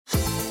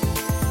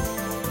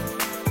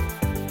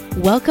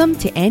Welcome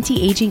to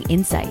Anti-Aging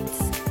Insights,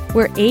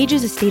 where age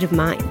is a state of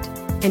mind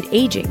and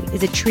aging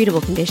is a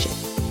treatable condition.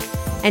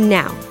 And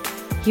now,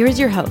 here is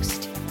your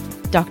host,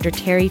 Dr.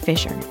 Terry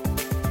Fisher.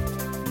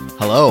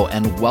 Hello,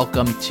 and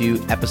welcome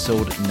to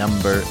episode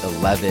number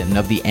 11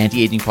 of the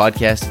Anti-Aging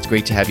Podcast. It's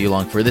great to have you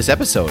along for this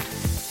episode.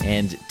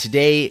 And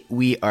today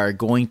we are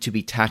going to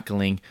be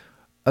tackling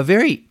a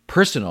very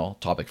personal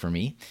topic for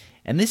me.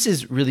 And this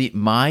is really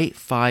my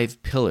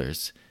 5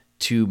 pillars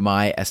to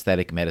my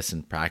aesthetic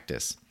medicine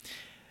practice.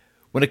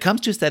 When it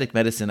comes to aesthetic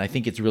medicine, I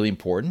think it's really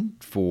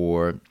important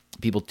for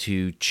people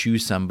to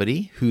choose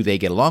somebody who they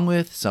get along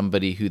with,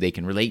 somebody who they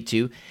can relate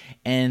to.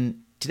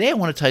 And today I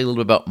want to tell you a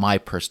little bit about my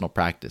personal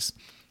practice.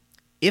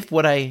 If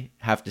what I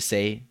have to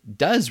say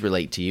does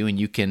relate to you and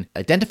you can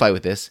identify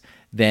with this,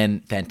 then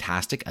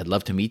fantastic. I'd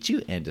love to meet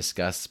you and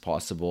discuss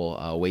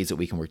possible ways that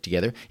we can work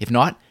together. If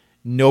not,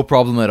 no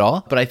problem at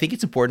all. But I think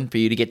it's important for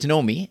you to get to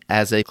know me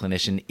as a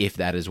clinician if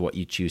that is what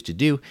you choose to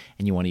do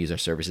and you want to use our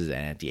services at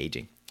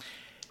anti-aging.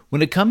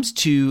 When it comes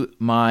to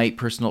my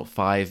personal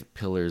 5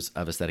 pillars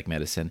of aesthetic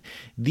medicine,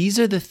 these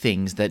are the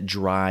things that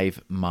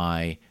drive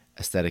my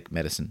aesthetic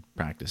medicine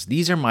practice.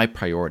 These are my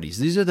priorities.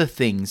 These are the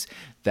things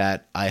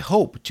that I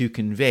hope to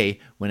convey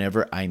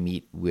whenever I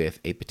meet with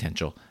a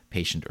potential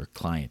patient or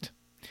client.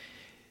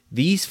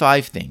 These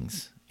 5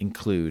 things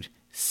include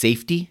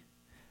safety,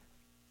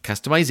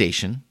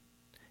 customization,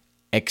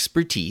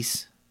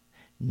 expertise,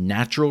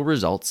 natural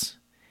results,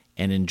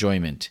 and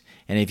enjoyment.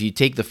 And if you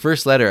take the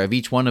first letter of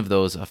each one of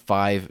those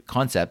 5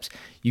 concepts,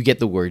 you get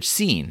the word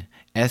SCENE,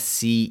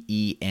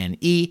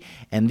 S-C-E-N-E,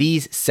 and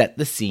these set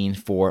the scene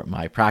for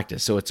my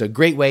practice. So it's a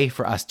great way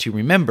for us to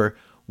remember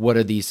what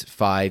are these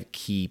 5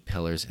 key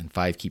pillars and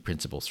 5 key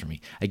principles for me.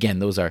 Again,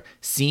 those are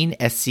SCENE,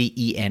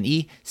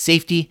 S-C-E-N-E,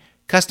 safety,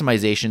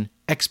 customization,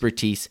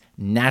 expertise,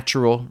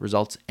 natural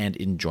results, and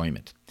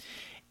enjoyment.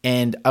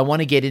 And I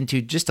want to get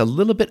into just a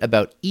little bit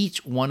about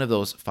each one of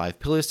those 5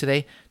 pillars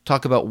today,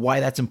 talk about why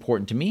that's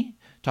important to me,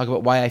 talk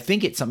about why I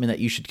think it's something that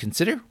you should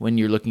consider when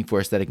you're looking for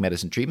aesthetic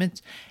medicine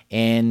treatments,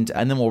 and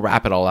then we'll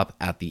wrap it all up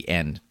at the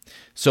end.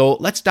 So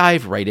let's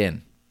dive right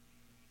in.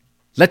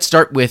 Let's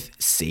start with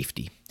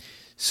safety.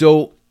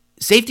 So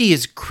safety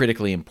is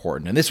critically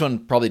important, and this one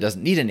probably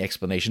doesn't need any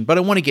explanation, but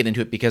I want to get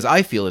into it because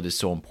I feel it is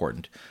so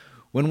important.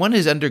 When one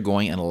is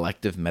undergoing an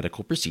elective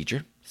medical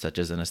procedure, such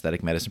as an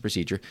aesthetic medicine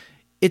procedure,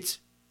 it's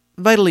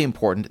vitally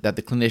important that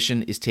the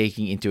clinician is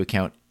taking into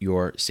account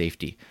your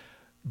safety.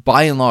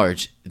 By and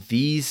large,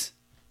 these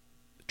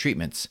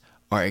treatments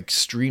are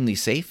extremely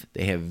safe.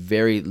 They have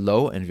very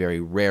low and very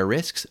rare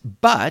risks,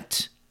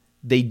 but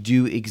they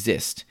do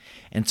exist.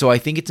 And so I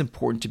think it's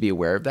important to be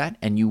aware of that,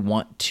 and you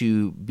want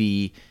to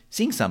be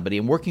seeing somebody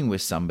and working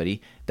with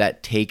somebody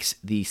that takes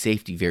the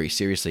safety very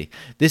seriously.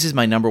 This is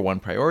my number one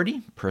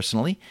priority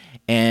personally,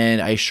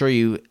 and I assure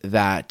you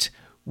that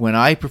when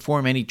I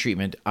perform any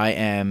treatment, I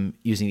am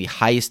using the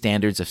highest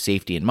standards of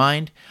safety in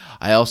mind.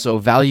 I also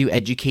value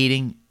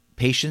educating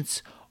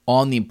patients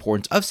on the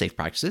importance of safe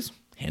practices,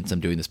 hence I'm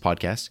doing this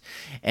podcast.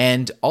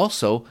 And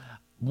also,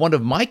 one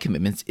of my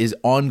commitments is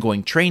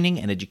ongoing training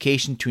and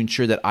education to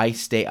ensure that I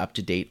stay up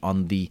to date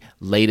on the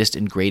latest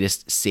and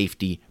greatest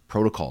safety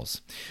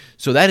protocols.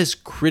 So that is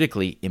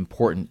critically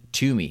important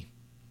to me.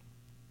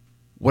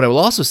 What I will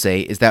also say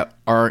is that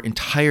our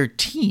entire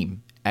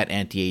team at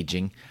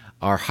Anti-Aging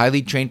are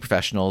highly trained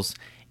professionals,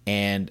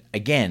 and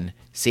again,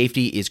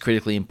 safety is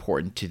critically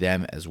important to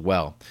them as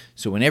well.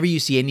 So whenever you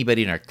see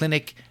anybody in our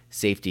clinic,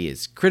 safety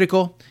is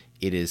critical.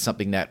 It is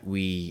something that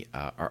we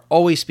are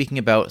always speaking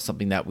about,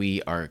 something that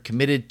we are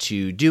committed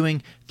to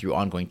doing through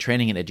ongoing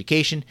training and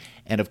education.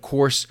 And of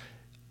course,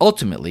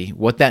 ultimately,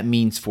 what that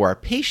means for our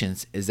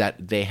patients is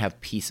that they have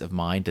peace of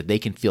mind, that they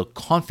can feel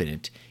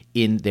confident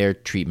in their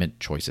treatment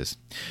choices.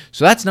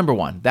 So that's number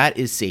 1. That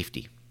is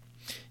safety.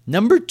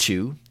 Number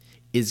 2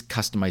 is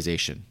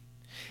customization.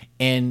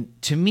 And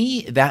to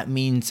me, that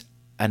means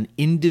an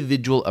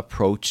individual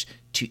approach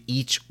to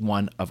each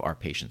one of our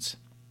patients.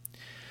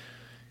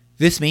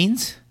 This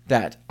means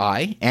that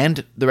I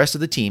and the rest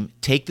of the team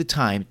take the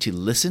time to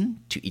listen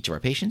to each of our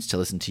patients, to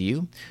listen to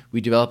you.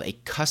 We develop a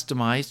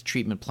customized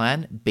treatment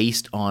plan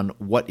based on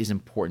what is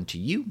important to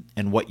you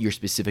and what your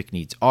specific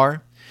needs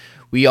are.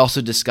 We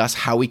also discuss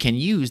how we can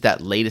use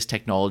that latest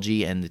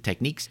technology and the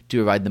techniques to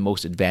provide the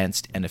most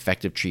advanced and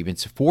effective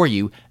treatments for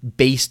you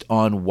based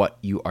on what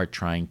you are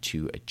trying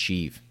to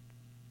achieve.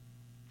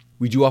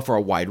 We do offer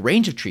a wide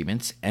range of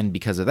treatments, and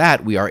because of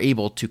that, we are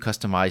able to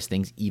customize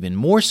things even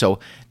more so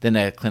than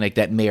a clinic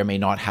that may or may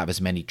not have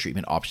as many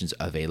treatment options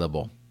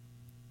available.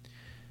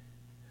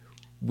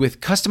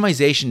 With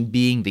customization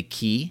being the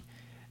key,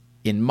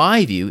 in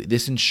my view,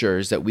 this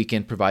ensures that we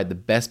can provide the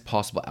best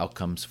possible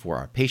outcomes for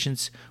our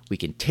patients. We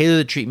can tailor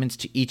the treatments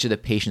to each of the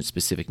patient's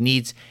specific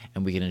needs,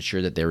 and we can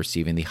ensure that they're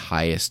receiving the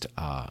highest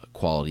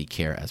quality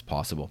care as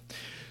possible.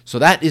 So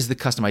that is the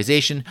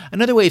customization.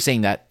 Another way of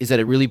saying that is that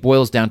it really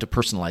boils down to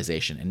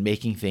personalization and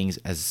making things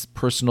as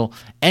personal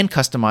and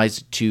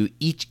customized to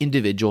each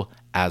individual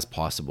as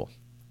possible.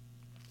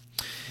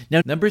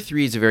 Now, number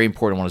 3 is a very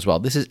important one as well.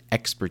 This is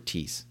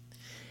expertise.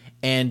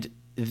 And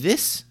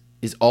this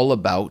is all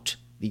about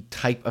the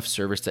type of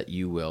service that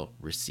you will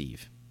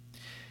receive.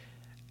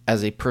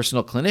 As a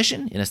personal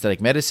clinician in aesthetic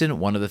medicine,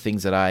 one of the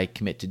things that I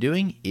commit to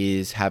doing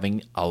is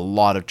having a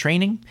lot of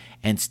training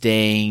and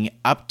staying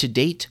up to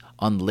date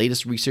on the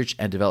latest research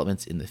and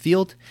developments in the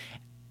field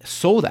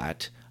so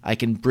that I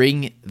can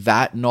bring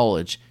that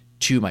knowledge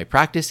to my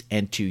practice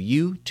and to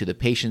you, to the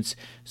patients,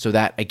 so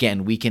that,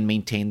 again, we can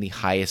maintain the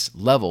highest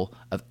level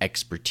of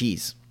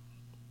expertise.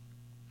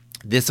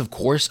 This, of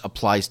course,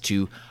 applies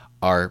to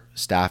our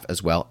staff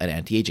as well at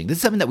Anti-Aging. This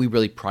is something that we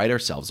really pride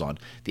ourselves on,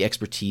 the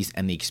expertise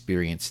and the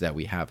experience that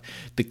we have.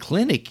 The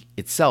clinic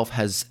itself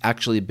has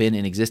actually been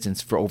in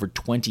existence for over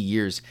 20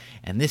 years,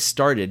 and this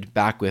started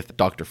back with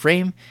Dr.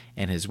 Frame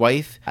and his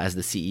wife as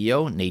the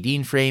CEO,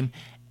 Nadine Frame,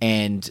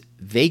 and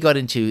they got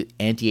into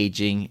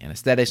anti-aging and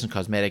aesthetics and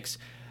cosmetics.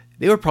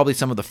 They were probably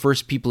some of the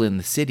first people in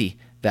the city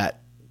that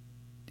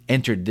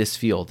entered this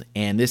field,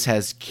 and this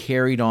has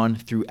carried on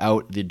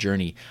throughout the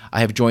journey. I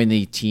have joined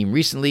the team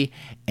recently,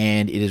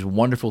 and it is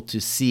wonderful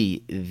to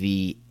see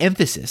the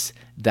emphasis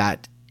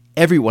that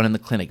everyone in the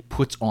clinic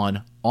puts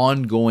on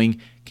ongoing,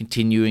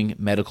 continuing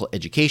medical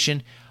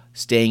education,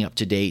 staying up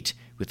to date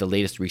with the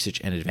latest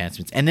research and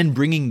advancements, and then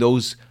bringing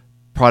those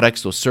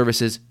products, those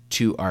services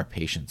to our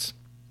patients.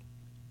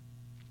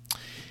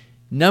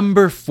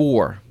 Number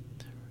 4,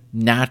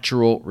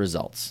 natural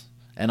results.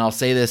 And I'll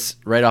say this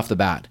right off the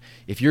bat.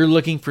 If you're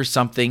looking for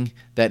something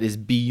that is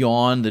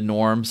beyond the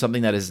norm,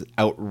 something that is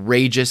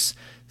outrageous,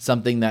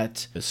 something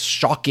that is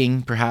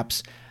shocking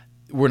perhaps,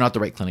 we're not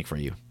the right clinic for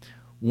you.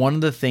 One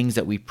of the things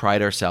that we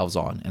pride ourselves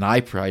on, and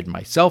I pride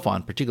myself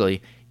on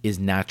particularly, is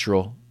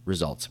natural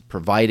results,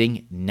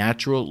 providing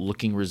natural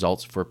looking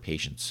results for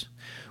patients.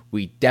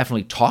 We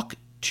definitely talk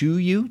to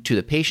you, to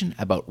the patient,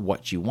 about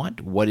what you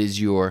want, what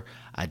is your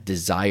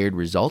desired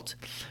result,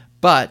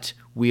 but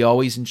we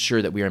always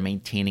ensure that we are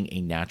maintaining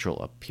a natural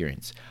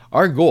appearance.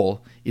 Our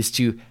goal is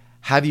to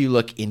have you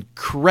look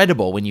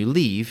incredible when you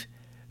leave,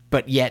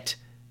 but yet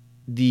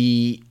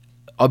the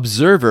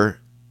observer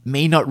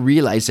may not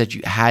realize that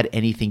you had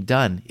anything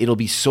done. It'll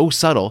be so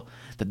subtle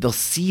that they'll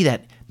see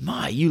that,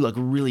 you look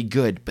really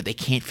good, but they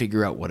can't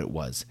figure out what it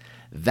was.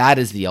 That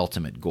is the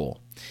ultimate goal.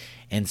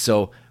 And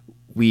so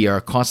we are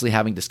constantly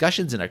having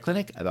discussions in our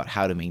clinic about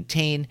how to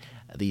maintain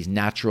these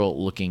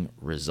natural looking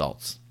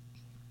results.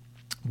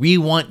 We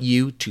want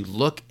you to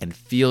look and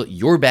feel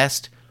your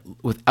best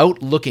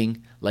without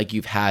looking like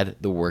you've had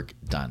the work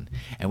done.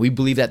 And we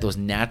believe that those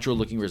natural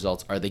looking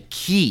results are the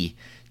key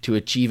to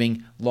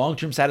achieving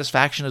long-term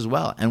satisfaction as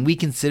well. And we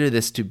consider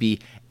this to be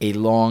a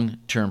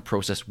long-term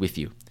process with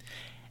you.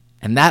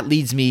 And that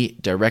leads me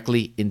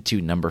directly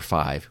into number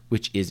 5,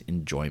 which is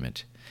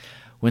enjoyment.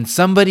 When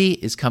somebody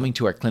is coming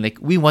to our clinic,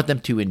 we want them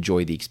to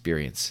enjoy the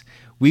experience.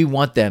 We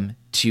want them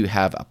to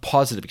have a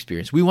positive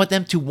experience. We want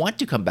them to want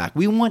to come back.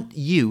 We want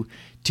you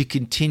to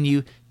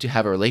continue to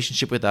have a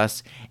relationship with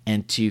us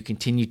and to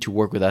continue to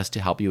work with us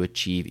to help you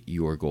achieve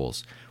your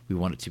goals. We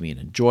want it to be an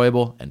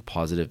enjoyable and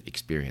positive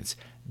experience.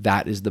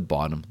 That is the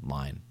bottom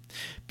line.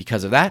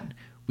 Because of that,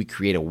 we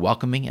create a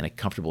welcoming and a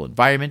comfortable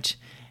environment,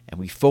 and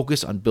we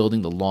focus on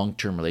building the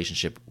long-term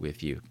relationship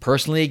with you.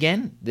 Personally,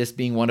 again, this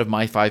being one of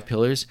my 5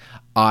 pillars,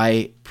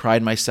 I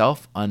pride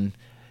myself on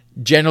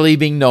generally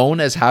being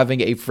known as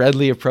having a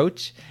friendly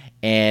approach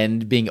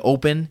and being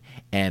open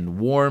and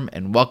warm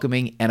and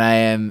welcoming. And I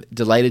am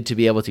delighted to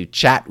be able to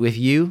chat with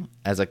you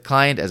as a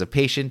client, as a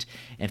patient,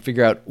 and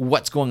figure out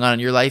what's going on in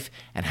your life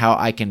and how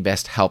I can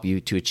best help you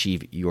to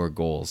achieve your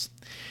goals.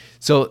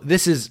 So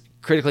this is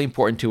critically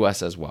important to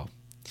us as well.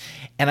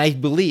 And I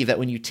believe that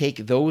when you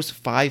take those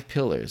 5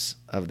 pillars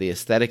of the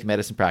aesthetic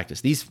medicine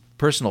practice, these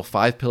personal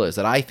 5 pillars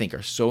that I think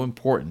are so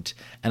important,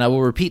 and I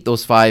will repeat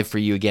those 5 for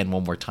you again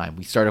one more time.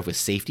 We start off with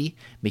safety,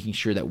 making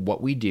sure that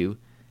what we do,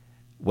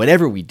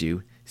 whatever we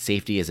do,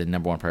 safety is a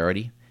number 1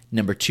 priority.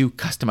 Number 2,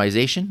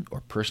 customization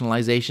or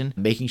personalization,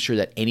 making sure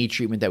that any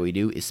treatment that we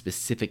do is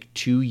specific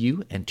to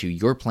you and to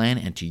your plan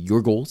and to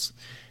your goals.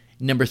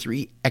 Number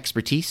 3,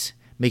 expertise,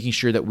 making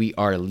sure that we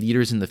are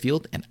leaders in the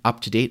field and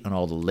up to date on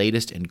all the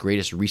latest and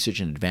greatest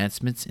research and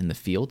advancements in the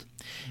field.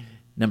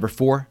 Number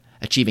 4,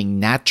 achieving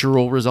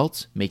natural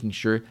results, making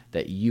sure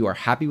that you are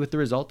happy with the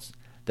results,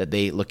 that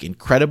they look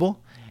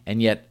incredible,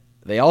 and yet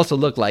they also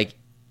look like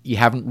you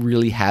haven't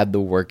really had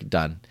the work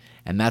done.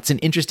 And that's an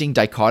interesting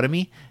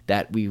dichotomy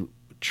that we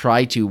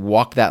try to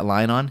walk that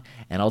line on,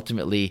 and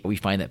ultimately we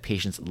find that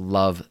patients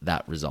love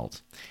that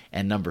result.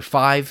 And number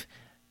 5,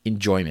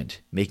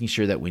 enjoyment, making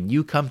sure that when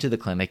you come to the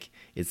clinic,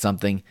 it's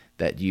something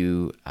that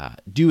you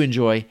do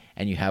enjoy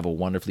and you have a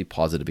wonderfully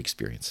positive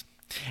experience.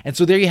 And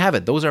so there you have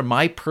it. Those are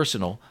my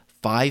personal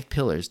 5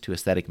 pillars to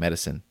aesthetic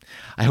medicine.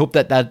 I hope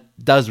that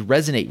does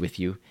resonate with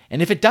you.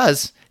 And if it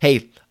does,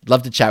 hey,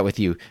 love to chat with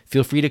you.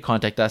 Feel free to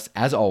contact us,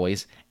 as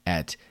always,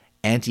 at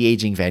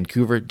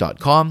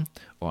antiagingvancouver.com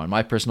or on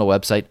my personal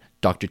website,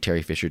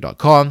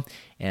 drterryfisher.com.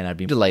 And I'd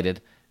be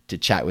delighted to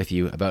chat with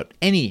you about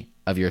any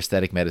of your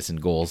aesthetic medicine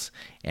goals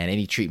and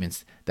any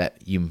treatments that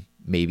you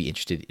may be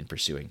interested in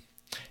pursuing.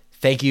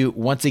 Thank you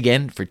once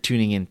again for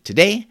tuning in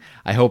today.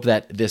 I hope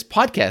that this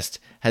podcast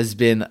has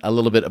been a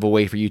little bit of a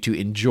way for you to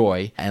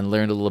enjoy and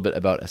learn a little bit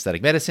about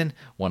aesthetic medicine,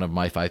 one of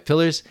my 5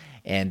 pillars,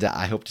 and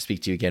I hope to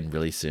speak to you again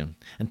really soon.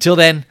 Until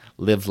then,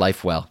 live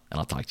life well, and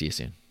I'll talk to you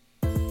soon.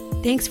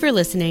 Thanks for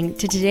listening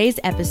to today's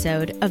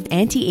episode of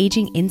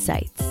Anti-Aging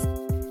Insights.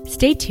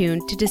 Stay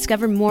tuned to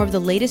discover more of the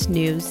latest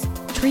news,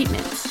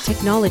 treatments,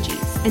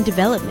 technologies, and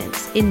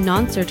developments in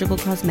non-surgical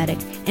cosmetic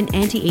and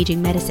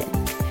anti-aging medicine.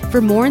 For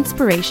more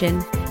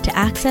inspiration, to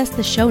access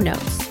the show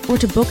notes, or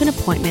to book an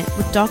appointment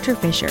with Dr.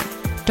 Fisher,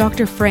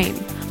 Dr. Frame,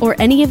 or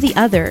any of the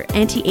other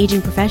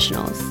anti-aging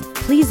professionals,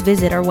 please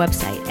visit our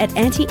website at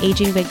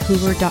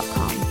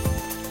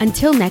antiagingvancouver.com.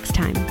 Until next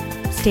time,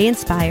 stay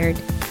inspired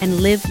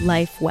and live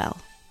life well.